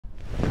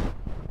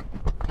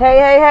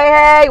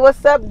Hey,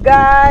 what's up,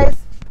 guys?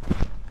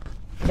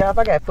 Y'all, if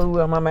I got food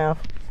on my mouth,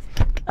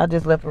 I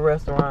just left a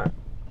restaurant.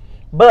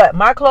 But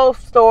my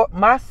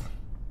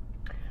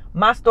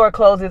store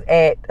closes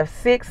at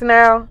 6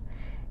 now,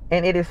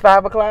 and it is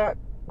 5 o'clock.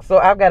 So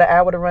I've got an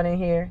hour to run in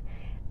here.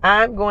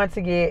 I'm going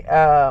to get,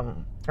 I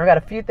got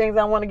a few things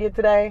I want to get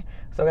today.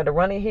 So I got to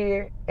run in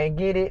here and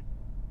get it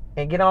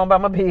and get on by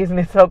my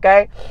business,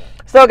 okay?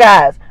 So,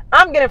 guys,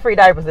 I'm getting free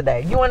diapers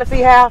today. You want to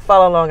see how?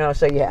 Follow along and I'll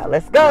show you how.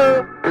 Let's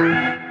go.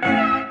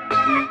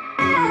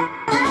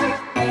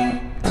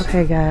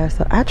 Okay, guys,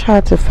 so I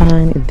tried to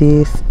find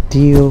this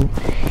deal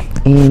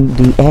in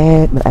the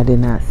ad, but I did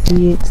not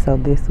see it. So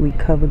this week,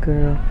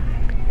 CoverGirl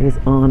is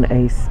on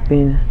a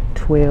spend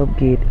 12,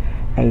 get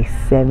a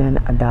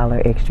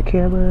 $7 extra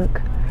care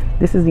book.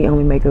 This is the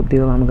only makeup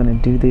deal I'm going to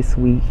do this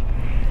week.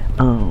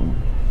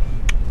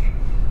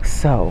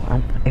 So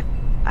if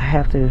I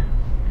have to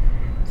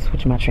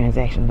switch my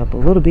transactions up a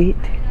little bit.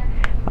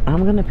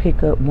 I'm going to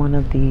pick up one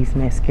of these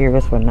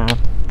mascaras for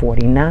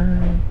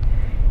 $9.49.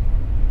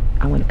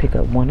 I'm going to pick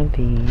up one of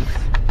these.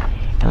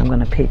 And I'm going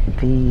to pick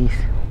these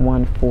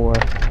one for,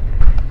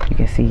 you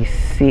can see, it's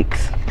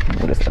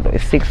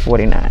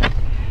 $6.49.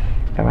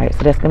 Alright,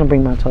 so that's going to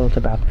bring my total to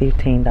about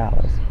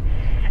 $15.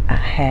 I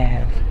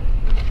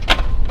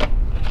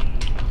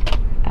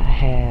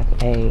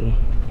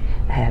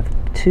have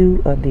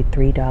two of the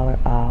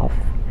 $3 off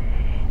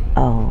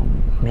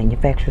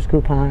manufacturer's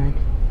coupon.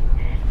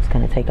 It's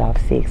going to take off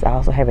 6. I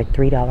also have a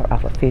 $3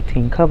 off of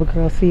 15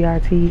 CoverGirl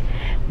CRT.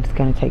 It's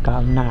going to take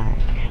off 9.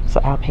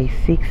 So I'll pay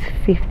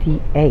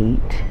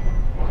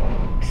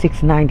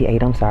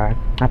 $6.98. I'm sorry.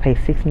 I'll pay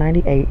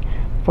 $6.98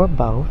 for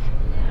both.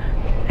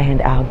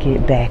 And I'll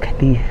get back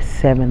the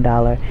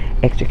 $7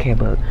 extra care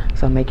book.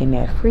 So I'm making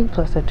that free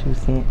plus a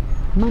 2-cent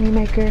money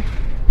maker.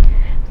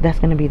 That's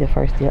going to be the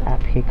first deal I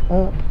pick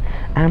up.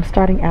 I'm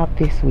starting out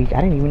this week. I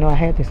didn't even know I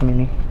had this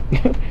many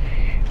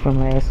from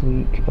last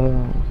week.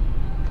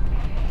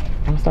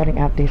 I'm starting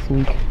out this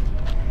week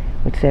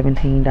with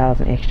 $17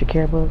 in extra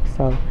care books.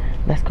 So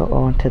let's go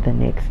on to the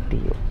next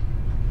deal.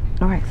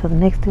 Alright, so the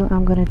next deal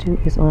I'm going to do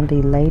is on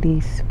the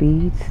lady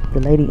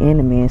and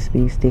the man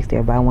speed sticks.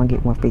 They're buy one,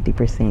 get one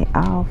 50%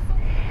 off.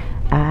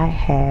 I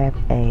have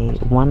a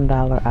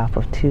 $1 off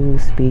of 2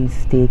 speed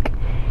stick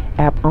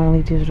app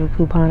only digital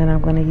coupon that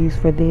I'm going to use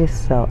for this.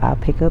 So I'll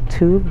pick up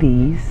 2 of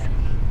these.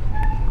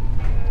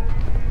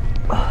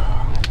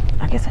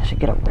 I guess I should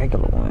get a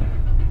regular one.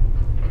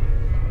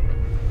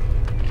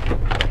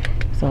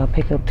 So I'll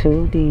pick up 2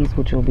 of these,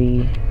 which will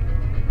be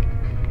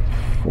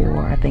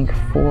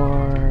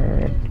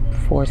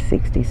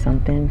 $4.60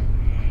 something.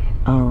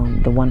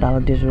 The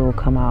 $1 digital will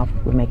come off,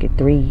 will make it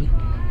 3.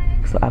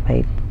 So I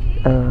paid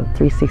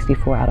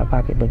 $3.64 out of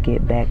pocket, but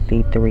get back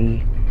the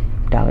 $3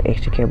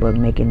 extra care book,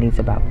 making these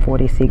about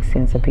 46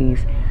 cents a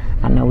piece.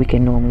 I know we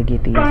can normally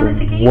get these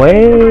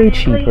way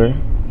cheaper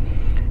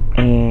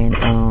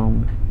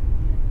and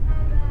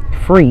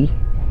free,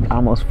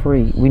 almost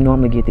free. We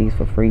normally get these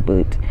for free,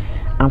 but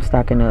I'm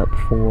stocking up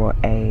for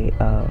a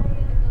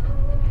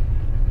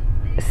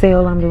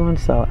sale I'm doing,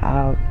 so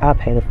I'll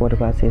pay the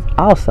 45 cents.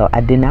 Also, I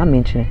did not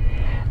mention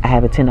I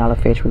have a $10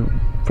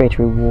 fetch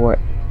reward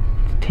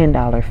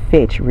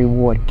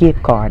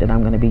gift card that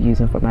I'm going to be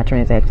using for my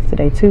transactions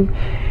today too.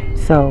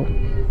 So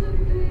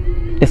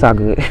it's all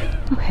good.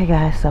 Okay,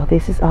 guys, so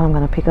this is all I'm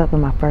going to pick up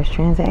in my first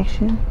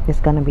transaction. It's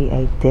going to be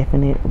a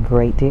definite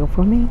great deal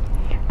for me.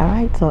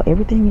 Alright, so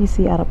everything you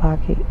see out of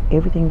pocket,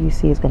 everything you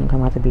see is going to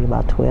come out to be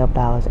about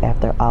 $12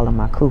 after all of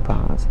my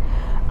coupons.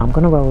 I'm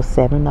going to roll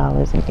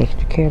 $7 in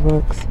extra care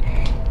books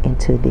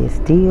into this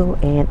deal,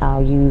 and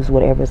I'll use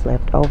whatever's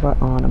left over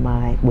on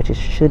my, which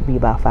should be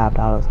about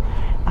 $5.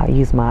 I'll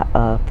use my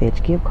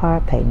Fetch gift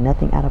card, pay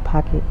nothing out of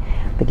pocket,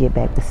 but get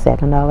back the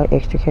 $7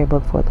 extra care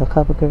book for the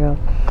CoverGirl,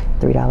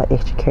 $3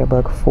 extra care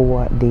book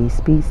for the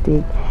Speed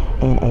Stick,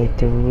 and a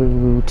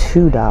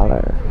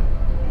 $2.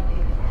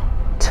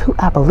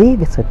 I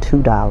believe it's a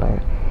 $2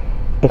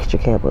 extra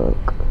care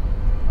book.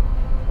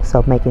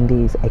 So making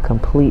these a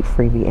complete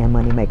freebie and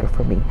money maker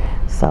for me.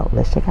 So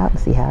let's check out and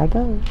see how it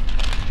goes.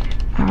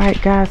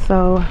 Alright, guys,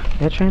 so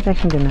that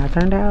transaction did not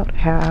turn out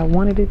how I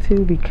wanted it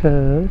to,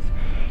 because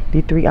the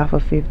 3 off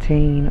of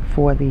 15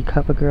 for the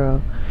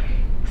CoverGirl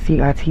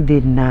CRT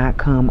did not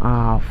come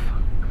off.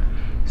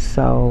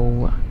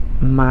 So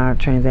my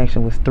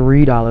transaction was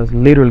 $3,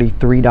 literally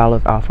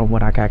 $3 off from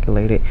what I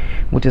calculated,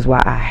 which is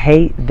why I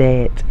hate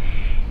that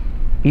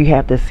you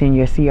have to send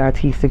your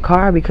CRTs to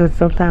card, because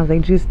sometimes they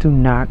just do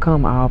not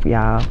come off,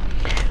 y'all.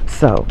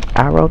 So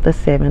I wrote the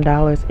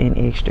 $7 in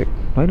extra.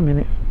 Wait a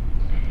minute.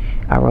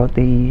 I wrote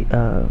the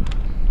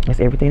that's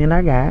everything that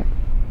I got.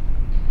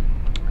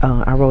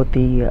 I wrote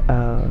the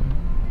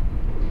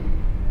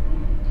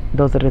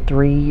those are the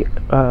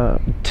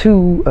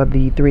 2 of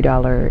the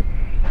 $3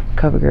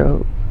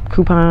 CoverGirl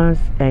coupons,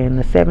 and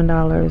the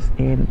 $7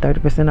 and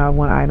 30% off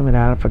one item, and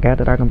I forgot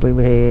that I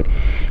completely had.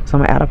 So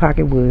my out of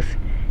pocket was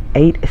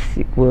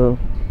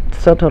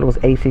subtotal was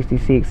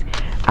 $8.66.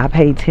 I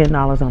paid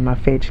 $10 on my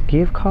Fetch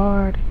gift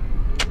card.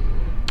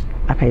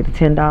 I paid the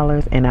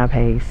 $10 and I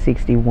paid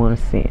 61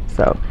 cents.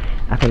 So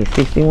I paid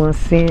 61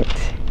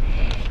 cents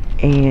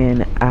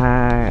and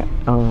I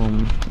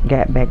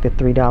got back the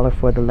 $3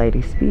 for the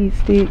Lady Speed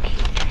Stick.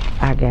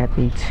 I got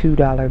the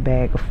 $2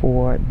 bag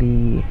for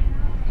the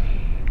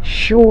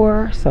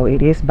Sure. So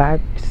it is buy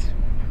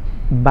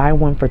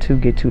one for two,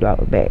 get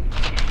 $2 back.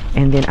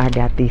 And then I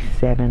got the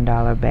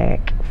 $7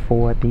 back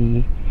for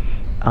the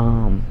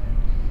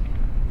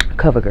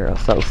CoverGirl.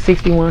 So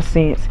 61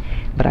 cents,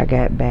 but I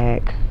got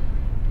back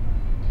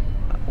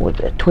with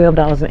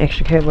 $12 in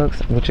extra care bucks,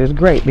 which is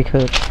great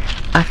because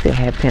I still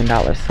have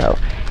 $10. So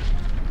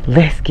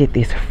let's get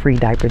this free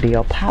diaper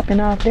deal popping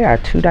off. There are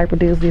 2 diaper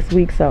deals this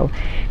week, so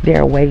there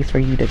are ways for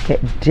you to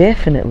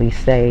definitely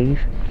save.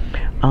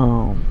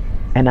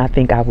 And I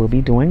think I will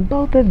be doing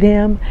both of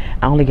them.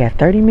 I only got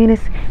 30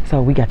 minutes,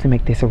 so we got to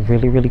make this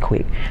really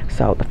quick.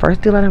 So the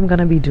first deal that I'm going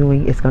to be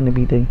doing is going to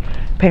be the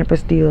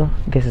Pampers deal.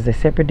 This is a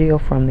separate deal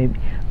from the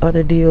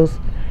other deals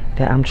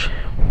that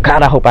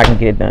God, I hope I can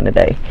get it done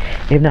today.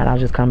 If not, I'll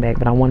just come back.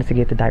 But I wanted to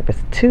get the diapers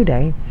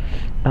today.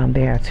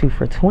 They are 2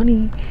 for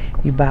 $20.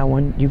 You buy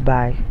one, you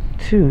buy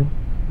two.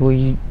 Well,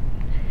 you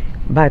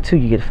buy 2,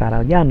 you get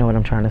 $5. Y'all know what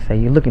I'm trying to say.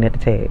 You're looking at the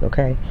tag,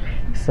 okay?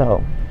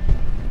 So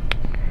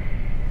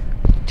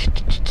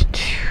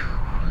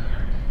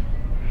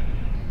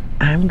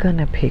I'm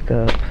gonna pick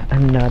up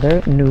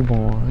another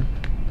newborn.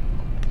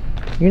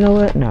 You know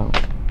what? No.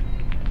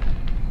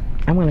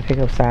 I'm gonna pick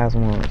up size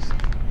 1s.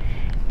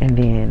 And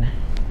then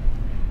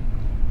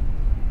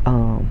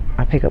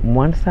I pick up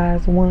one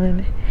size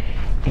 1,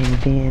 and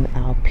then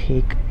I'll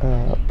pick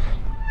up.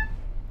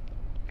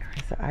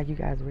 Alright, so are you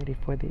guys ready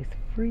for this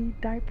free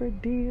diaper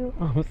deal?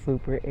 I'm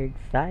super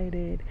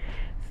excited.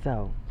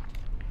 So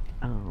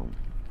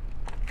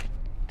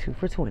 2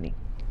 for $20.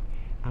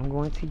 I'm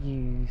going to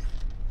use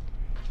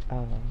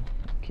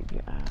keep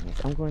your eye on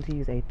this. I'm going to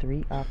use a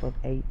 3 off of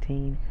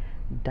 18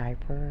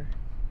 diaper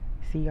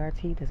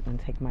CRT. That's going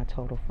to take my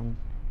total from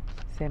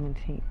 $20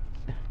 to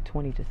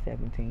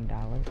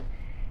 $17.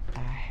 I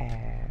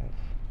have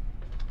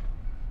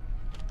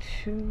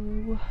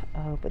 2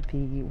 of the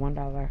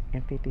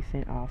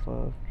 $1.50 off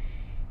of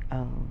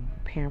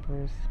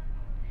Pampers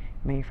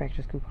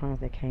manufacturer's coupons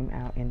that came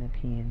out in the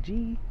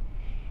P&G.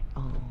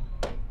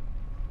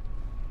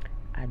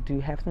 I do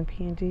have some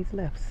P&Gs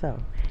left, so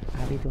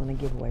I'll be doing a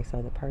giveaway.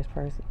 So the first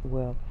person,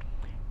 well,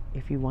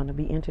 if you want to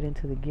be entered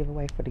into the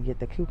giveaway for to get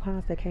the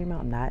coupons that came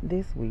out, not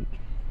this week,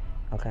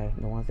 okay,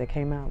 the ones that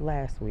came out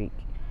last week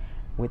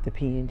with the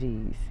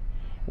P&Gs,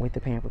 with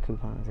the Pamper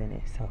coupons in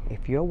it. So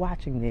if you're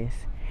watching this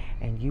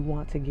and you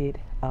want to get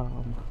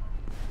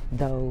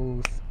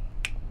those,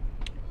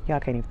 y'all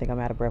can't even think I'm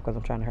out of breath because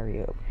I'm trying to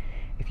hurry up.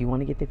 If you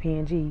want to get the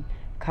P&G,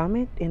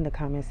 comment in the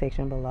comment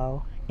section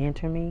below.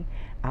 Enter me.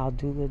 I'll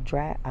do the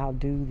draft. I'll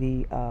do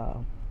the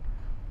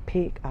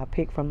pick. I'll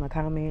pick from the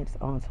comments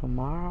on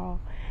tomorrow,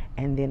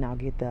 and then I'll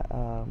get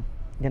the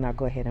then I'll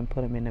go ahead and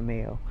put them in the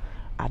mail.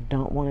 I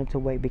don't want it to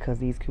wait because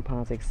these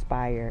coupons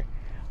expire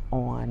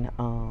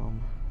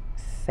on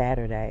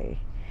Saturday,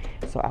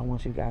 so I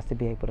want you guys to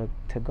be able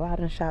to go out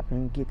and shop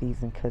and get these,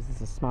 because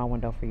it's a small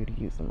window for you to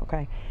use them.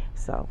 Okay,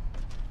 so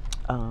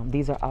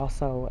these are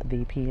also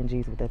the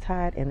P&Gs with the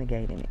Tide and the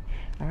Gate in it.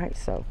 All right,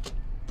 so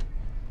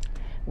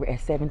we're at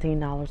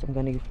 $17. I'm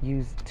going to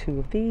use 2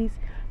 of these.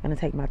 I'm going to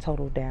take my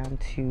total down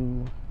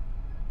to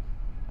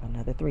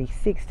another 3,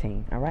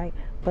 16. All right,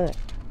 but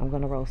I'm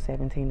going to roll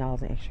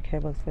 $17 in extra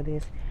care bucks for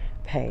this.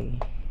 Pay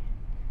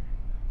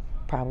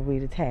probably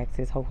the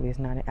taxes. Hopefully it's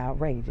not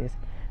outrageous.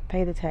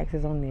 Pay the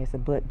taxes on this,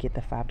 but get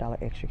the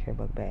 $5 extra care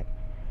buck back.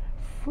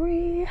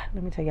 Free.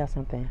 Let me tell y'all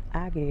something.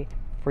 I get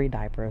free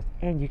diapers,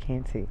 and you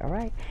can too. All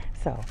right,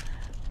 so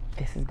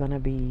this is going to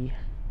be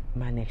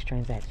my next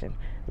transaction.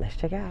 Let's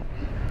check out.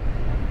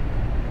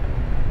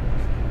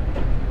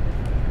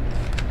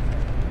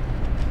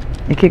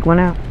 You kick one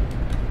out?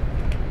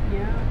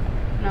 Yeah.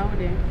 No, it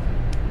didn't.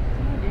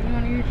 You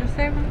want to use your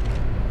saver?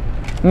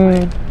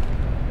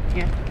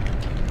 Yeah.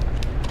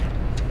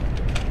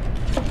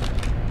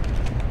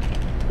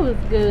 It was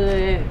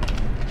good.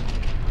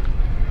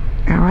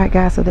 Alright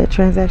guys, so that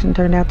transaction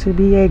turned out to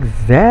be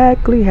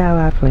exactly how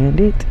I planned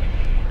it.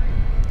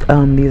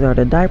 These are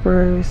the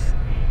diapers,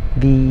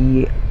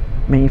 the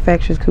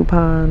manufacturer's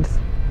coupons,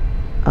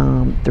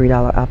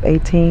 $3 off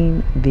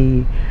 18,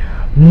 the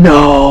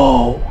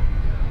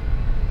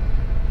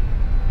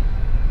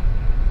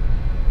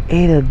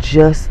it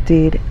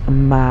adjusted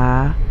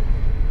my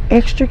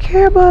extra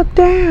care buck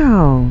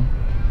down.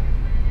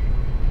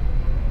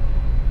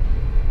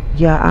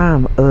 Yeah,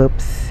 I'm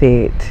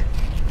upset.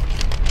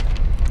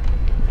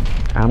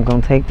 I'm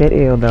gonna take that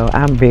L though.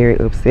 I'm very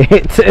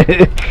upset.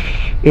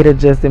 It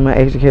adjusted my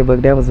extra care buck.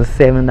 That was a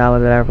 $7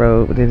 that I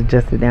wrote, but it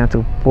adjusted down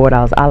to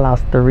 $4. I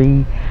lost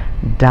 $3.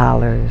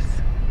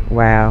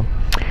 Wow.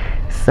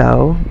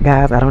 So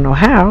guys, I don't know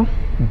how,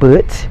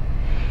 but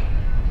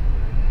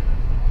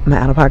my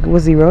out of pocket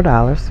was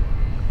 $0.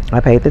 I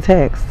paid the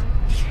tax,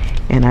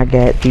 and I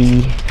got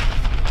the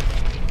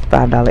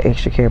 $5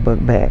 extra care buck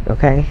back.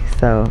 Okay,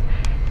 so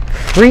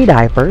free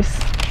diapers.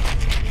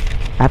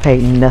 I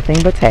paid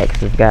nothing but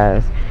taxes,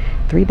 guys.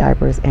 3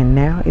 diapers, and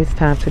now it's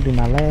time to do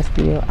my last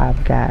deal.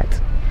 I've got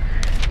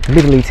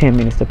literally 10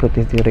 minutes to put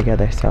this deal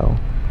together, so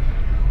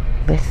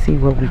let's see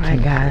what we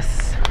can,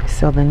 guys.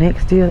 So the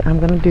next deal I'm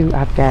gonna do,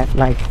 I've got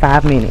like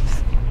 5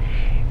 minutes.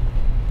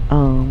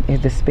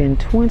 Is to spend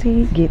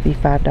 20, get the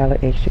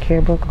 $5 extra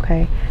care book.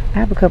 Okay, I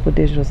have a couple of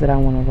digitals that I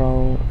want to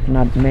roll,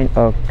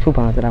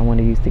 coupons that I want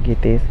to use to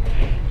get this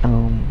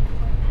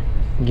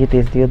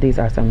deal. These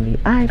are some of the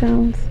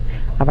items.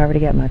 I've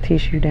already got my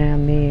tissue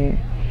down there,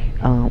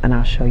 and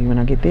I'll show you when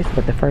I get this.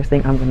 But the first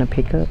thing I'm going to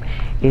pick up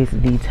is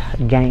these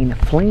Gain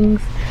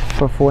Flings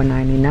for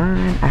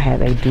 $4.99. I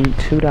have a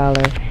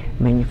 $2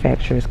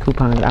 manufacturer's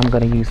coupon that I'm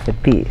going to use for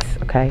this.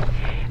 Okay,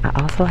 I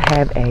also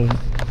have a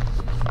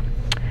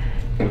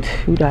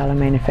 $2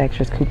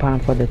 manufacturer's coupon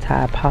for the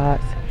Tide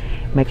Pods,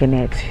 making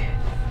that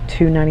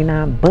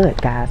 $2.99.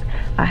 But guys,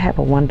 I have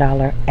a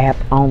 $1 app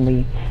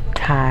only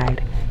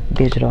Tide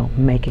digital,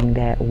 making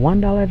that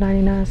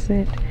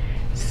 $1.99.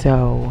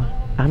 So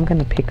I'm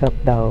gonna pick up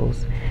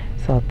those.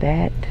 So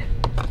that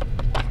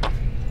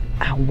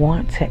I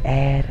want to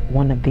add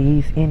one of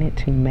these in it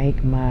to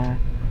make my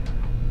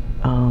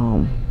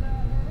to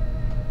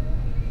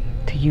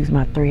use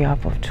my 3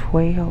 off of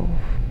 12.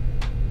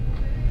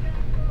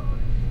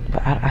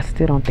 But I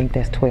still don't think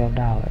that's $12.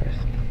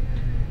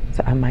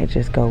 So I might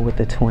just go with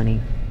the 20,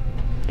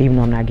 even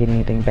though I'm not getting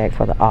anything back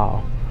for the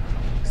all.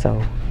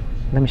 So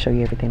let me show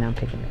you everything I'm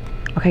picking up.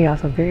 Okay, y'all,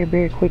 so very,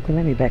 very quickly,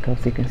 let me back up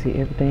so you can see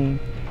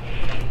everything.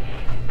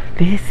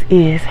 This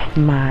is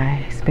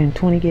my spend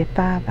 20, get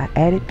 5. I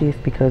added this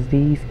because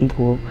these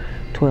equal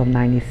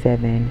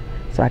 $12.97.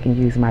 So I can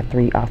use my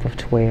 3 off of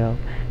 12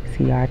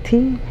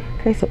 CRT.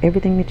 Okay, so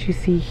everything that you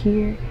see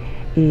here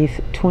is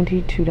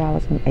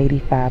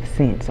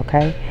 $22.85.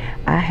 Okay,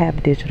 I have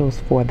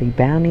digitals for the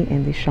Bounty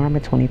and the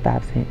Charmin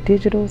 25-cent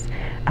digitals.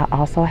 I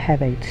also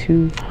have a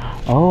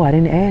I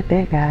didn't add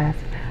that, guys.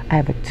 I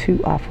have a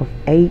 2 off of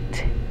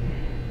 8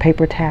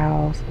 paper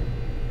towels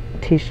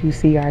tissue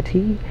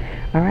CRT.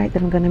 All right,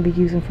 that I'm going to be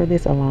using for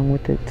this, along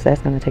with it. So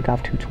that's going to take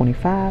off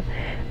 $2.25.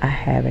 I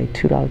have a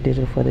 $2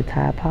 digital for the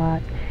Tide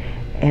Pods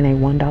and a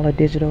 $1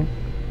 digital.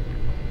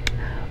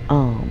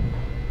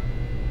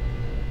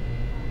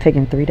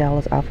 Taking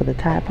 $3 off of the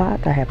Tide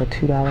Pods. I have a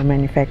 $2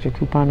 manufacturer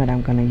coupon that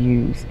I'm going to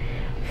use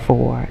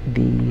for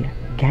the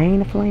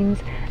Gain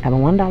Flings. I have a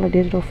 $1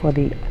 digital for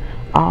the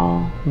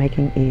all,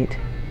 making it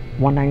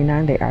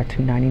 $1.99. They are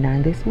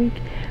 $2.99 this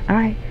week. All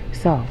right,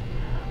 so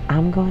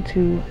I'm going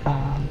to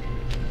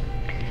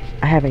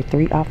I have a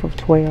 3 off of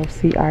 12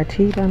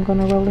 CRT that I'm going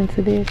to roll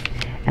into this,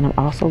 and I'm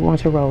also going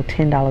to roll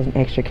 $10 in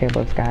extra care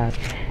bucks, guys.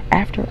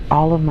 After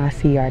all of my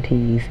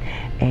CRTs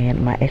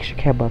and my extra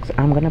care bucks,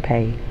 I'm going to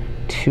pay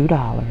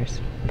 $2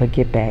 but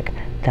get back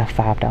the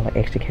 $5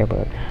 extra care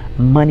buck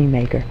money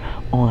maker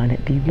on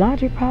the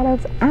laundry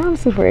products. I'm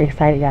super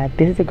excited, guys.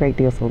 This is a great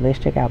deal, so let's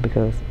check out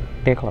because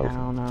they're closed. I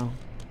don't know,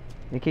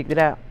 they kicked it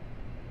out.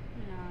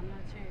 No, I'm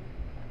not sure.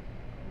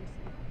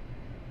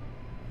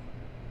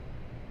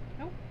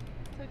 Nope,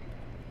 took it.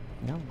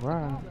 No,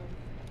 bro.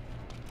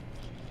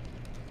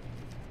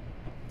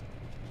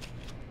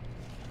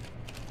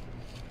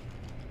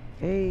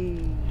 Hey.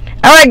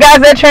 Alright,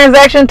 guys, that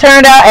transaction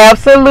turned out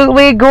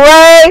absolutely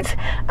great.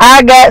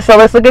 So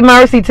let's look at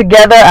my receipt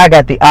together. I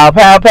got the All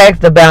Power Packs,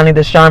 the Bounty,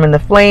 the Charmin, the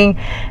Fling,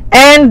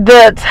 and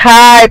the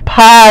Tide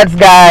Pods,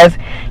 guys.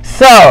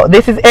 So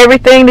this is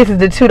everything. This is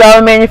the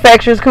 $2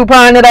 manufacturer's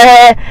coupon that I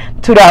had,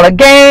 $2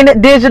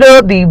 Gain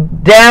digital, the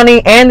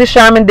Downy and the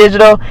Charmin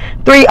digital.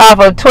 3 off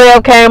of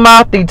 12 came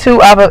off. The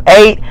 2 off of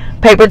 8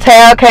 paper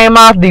towel came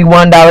off. The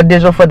 $1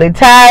 digital for the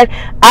Tide.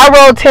 I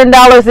rolled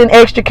 $10 in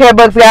extra care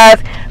bucks, guys.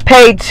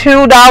 Paid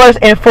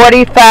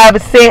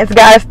 $2.45,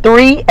 guys.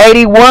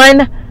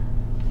 $3.81.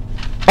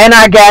 And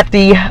I got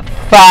the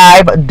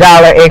 $5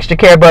 extra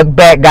care buck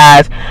back,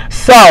 guys.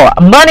 So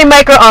money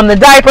maker on the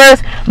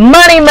diapers,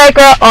 money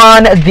maker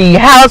on the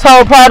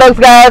household products,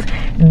 guys.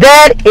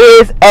 That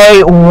is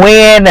a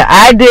win.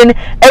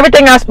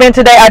 Everything I spent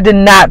today, I did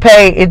not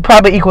pay. It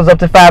probably equals up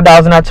to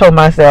 $5, and I told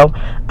myself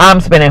I'm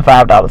spending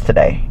 $5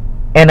 today,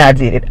 and I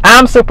did it.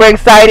 I'm super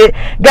excited,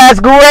 guys.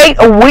 Great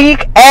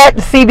week at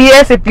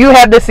CVS. If you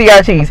have the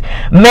CRTs,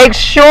 make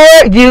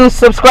sure you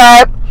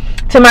subscribe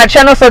to my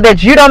channel so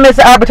that you don't miss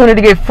the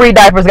opportunity to get free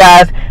diapers,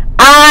 guys.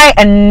 I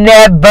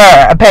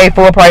never pay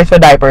full price for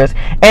diapers,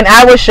 and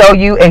I will show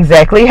you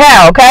exactly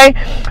how. Okay,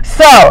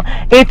 so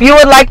if you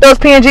would like those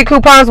P&G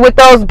coupons with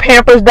those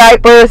Pampers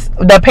diapers,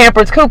 the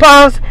Pampers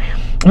coupons,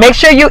 make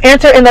sure you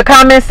enter in the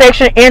comment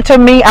section. Enter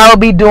me. I will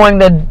be doing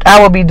the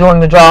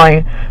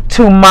drawing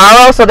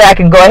tomorrow so that I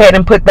can go ahead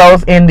and put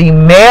those in the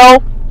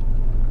mail.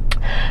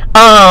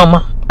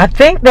 I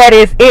think that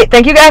is it.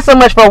 Thank you guys so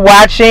much for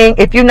watching.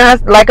 If you're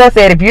not, like I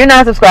said, if you're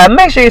not subscribed,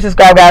 make sure you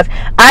subscribe, guys.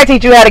 I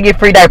teach you how to get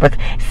free diapers.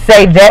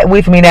 Say that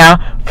with me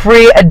now.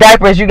 Free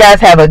diapers. You guys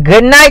have a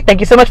good night. Thank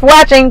you so much for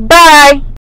watching. Bye.